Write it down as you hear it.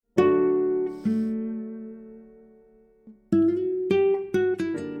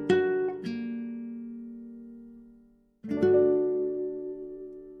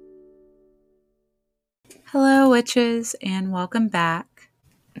witches, and welcome back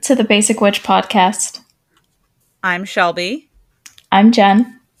to the Basic Witch podcast. I'm Shelby. I'm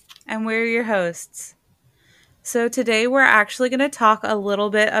Jen. And we're your hosts. So today we're actually going to talk a little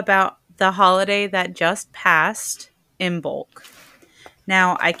bit about the holiday that just passed, Imbolc.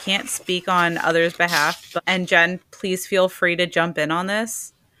 Now, I can't speak on others' behalf, and Jen, please feel free to jump in on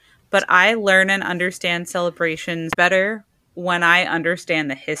this, but I learn and understand celebrations better when I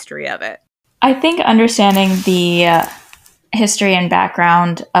understand the history of it. I think understanding the history and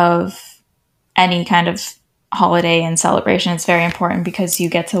background of any kind of holiday and celebration is very important because you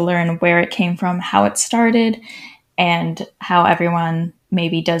get to learn where it came from, how it started, and how everyone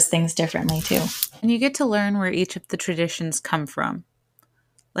maybe does things differently too. And you get to learn where each of the traditions come from.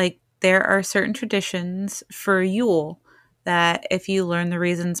 Like, there are certain traditions for Yule that if you learn the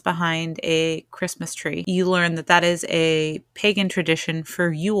reasons behind a Christmas tree, you learn that that is a pagan tradition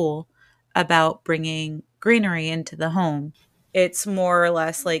for Yule about bringing greenery into the home. It's more or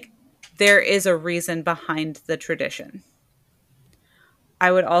less like there is a reason behind the tradition.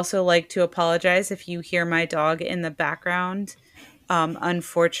 I would also like to apologize if you hear my dog in the background.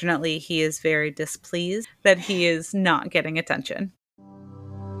 Unfortunately, he is very displeased that he is not getting attention.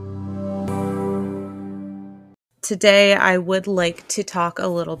 Today, I would like to talk a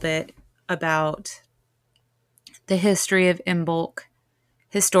little bit about the history of Imbolc,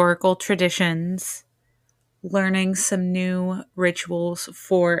 historical traditions, learning some new rituals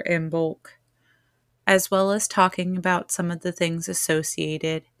for Imbolc, as well as talking about some of the things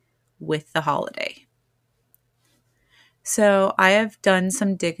associated with the holiday. So, I have done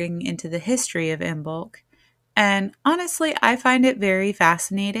some digging into the history of Imbolc, and honestly, I find it very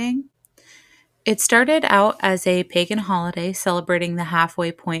fascinating. It started out as a pagan holiday celebrating the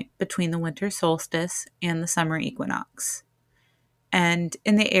halfway point between the winter solstice and the summer equinox. And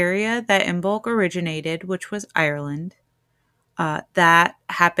in the area that Imbolc originated, which was Ireland, that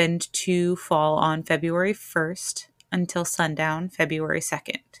happened to fall on February 1st until sundown, February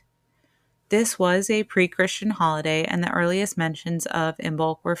 2nd. This was a pre-Christian holiday, and the earliest mentions of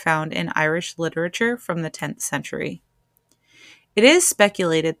Imbolc were found in Irish literature from the 10th century. It is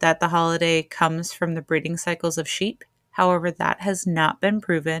speculated that the holiday comes from the breeding cycles of sheep. However, that has not been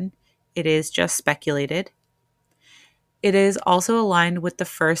proven. It is just speculated. It is also aligned with the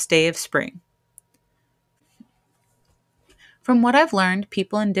first day of spring. From what I've learned,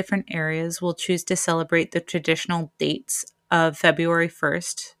 people in different areas will choose to celebrate the traditional dates of February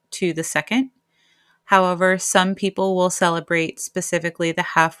 1st to the 2nd. However, some people will celebrate specifically the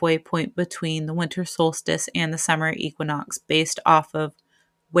halfway point between the winter solstice and the summer equinox based off of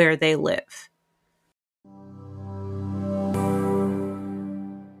where they live.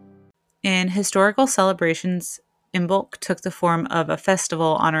 In historical celebrations, Imbolc took the form of a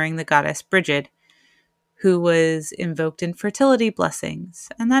festival honoring the goddess Brigid, who was invoked in fertility blessings,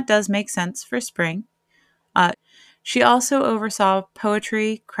 and that does make sense for spring. She also oversaw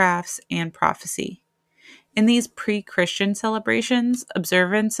poetry, crafts, and prophecy. In these pre-Christian celebrations,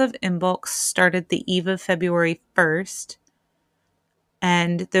 observance of Imbolc started the eve of February 1st,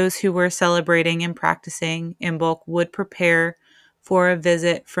 and those who were celebrating and practicing Imbolc would prepare for a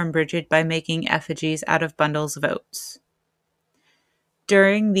visit from Brigid by making effigies out of bundles of oats.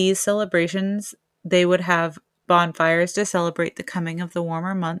 During these celebrations, they would have bonfires to celebrate the coming of the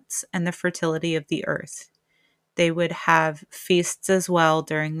warmer months and the fertility of the earth. They would have feasts as well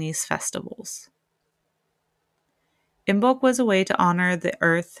during these festivals. Imbolc was a way to honor the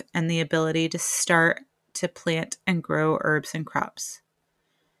earth and the ability to start to plant and grow herbs and crops.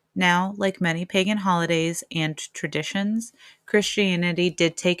 Now, like many pagan holidays and traditions, Christianity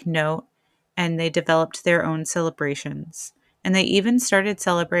did take note and they developed their own celebrations, and they even started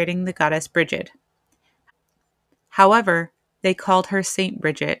celebrating the goddess Brigid. However, they called her Saint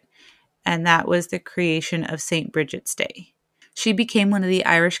Bridget, and that was the creation of Saint Bridget's Day. She became one of the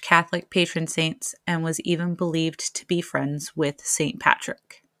Irish Catholic patron saints and was even believed to be friends with Saint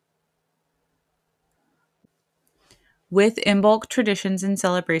Patrick. With Imbolc traditions and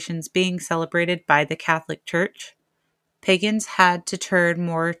celebrations being celebrated by the Catholic Church, pagans had to turn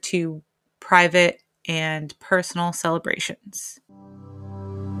more to private and personal celebrations.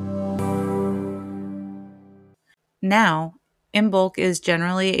 Now, Imbolc is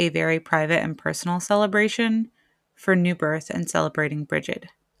generally a very private and personal celebration for new birth and celebrating Brigid.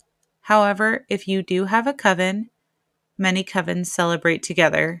 However, if you do have a coven, many covens celebrate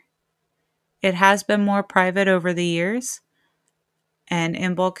together. It has been more private over the years, and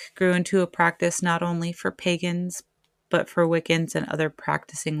Imbolc grew into a practice not only for pagans, but for Wiccans and other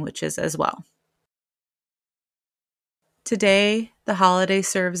practicing witches as well. Today, the holiday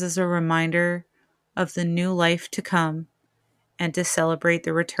serves as a reminder of the new life to come and to celebrate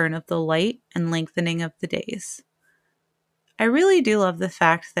the return of the light and lengthening of the days. I really do love the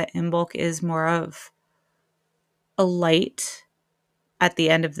fact that Imbolc is more of a light at the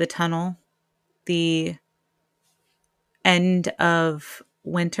end of the tunnel, the end of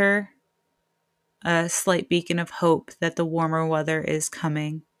winter, a slight beacon of hope that the warmer weather is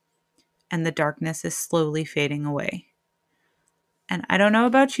coming and the darkness is slowly fading away. And I don't know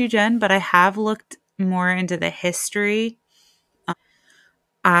about you, Jen, but I have looked more into the history.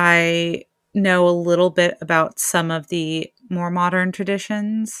 I know a little bit about some of the more modern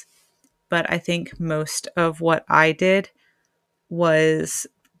traditions, but I think most of what I did was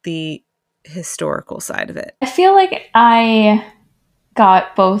the historical side of it. I feel like I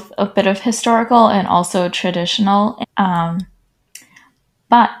got both a bit of historical and also traditional.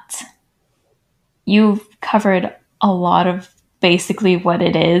 But you've covered a lot of basically what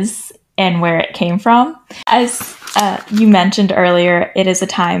it is and where it came from. As you mentioned earlier, it is a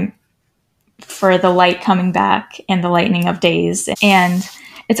time for the light coming back and the lightening of days. And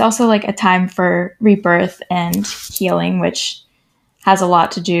it's also like a time for rebirth and healing, which has a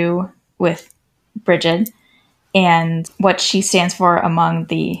lot to do with Bridget and what she stands for among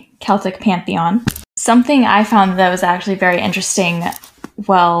the Celtic pantheon. Something I found that was actually very interesting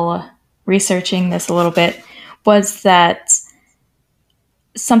while researching this a little bit was that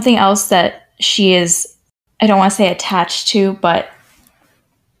something else that she is, I don't want to say attached to, but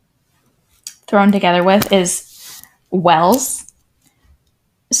thrown together with is wells.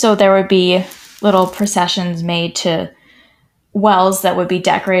 So there would be little processions made to wells that would be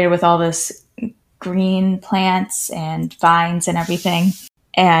decorated with all this green plants and vines and everything.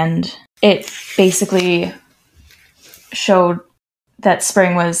 And it basically showed that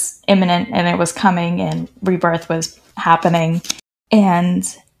spring was imminent and it was coming and rebirth was happening. And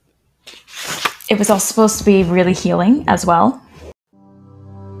it was also supposed to be really healing as well.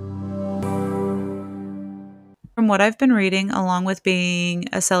 From what I've been reading, along with being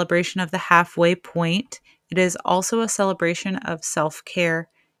a celebration of the halfway point, it is also a celebration of self-care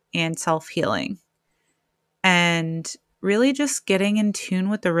and self-healing. And really just getting in tune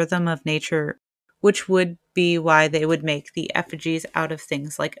with the rhythm of nature, which would be why they would make the effigies out of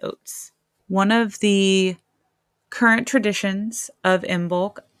things like oats. One of the current traditions of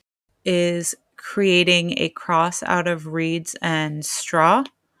Imbolc is creating a cross out of reeds and straw.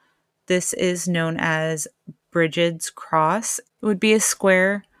 This is known as Bridget's cross. It would be a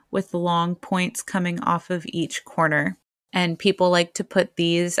square with long points coming off of each corner. And people like to put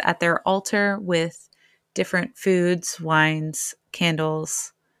these at their altar with different foods, wines,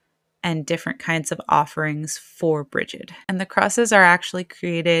 candles, and different kinds of offerings for Bridget. And the crosses are actually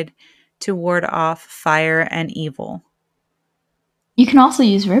created to ward off fire and evil. You can also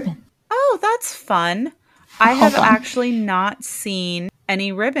use ribbon. Oh, that's fun. I have Hold on. actually not seen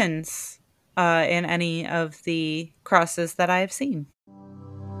any ribbons in any of the crosses that I've seen.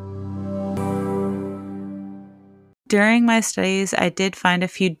 During my studies, I did find a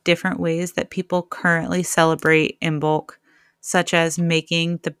few different ways that people currently celebrate Imbolc, such as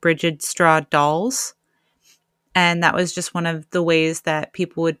making the Bridget straw dolls. And that was just one of the ways that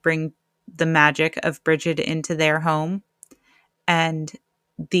people would bring the magic of Bridget into their home. And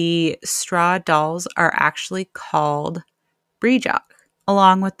the straw dolls are actually called Breejock.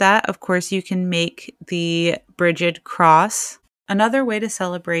 Along with that, of course, you can make the Bridget cross. Another way to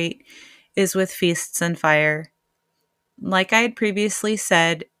celebrate is with feasts and fire. Like I had previously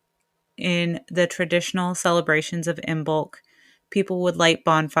said, in the traditional celebrations of Imbolc, people would light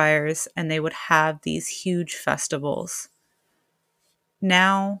bonfires and they would have these huge festivals.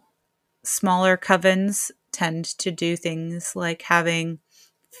 Now, smaller covens tend to do things like having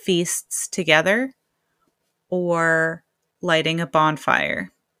feasts together or lighting a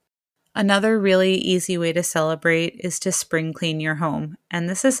bonfire. Another really easy way to celebrate is to spring clean your home. And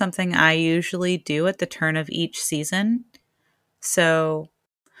this is something I usually do at the turn of each season. So,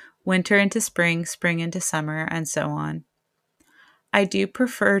 winter into spring, spring into summer, and so on. I do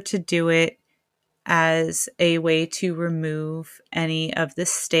prefer to do it as a way to remove any of the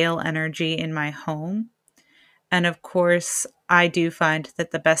stale energy in my home. And of course, I do find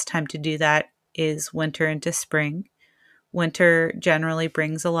that the best time to do that is winter into spring. Winter generally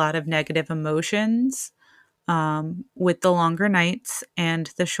brings a lot of negative emotions with the longer nights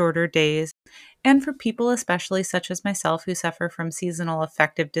and the shorter days. And for people, especially such as myself, who suffer from seasonal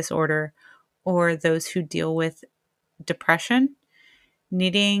affective disorder or those who deal with depression,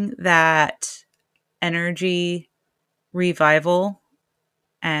 needing that energy revival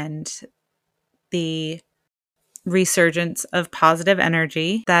and the resurgence of positive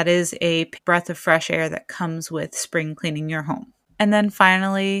energy. That is a breath of fresh air that comes with spring cleaning your home. And then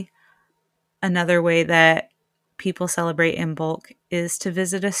finally, another way that people celebrate Imbolc is to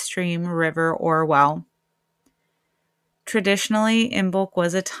visit a stream, river, or well. Traditionally, Imbolc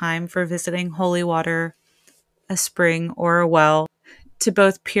was a time for visiting holy water, a spring, or a well to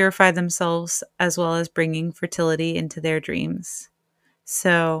both purify themselves as well as bringing fertility into their dreams.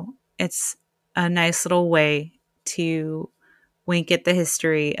 So it's a nice little way to wink at the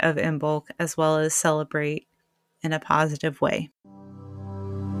history of Imbolc as well as celebrate in a positive way.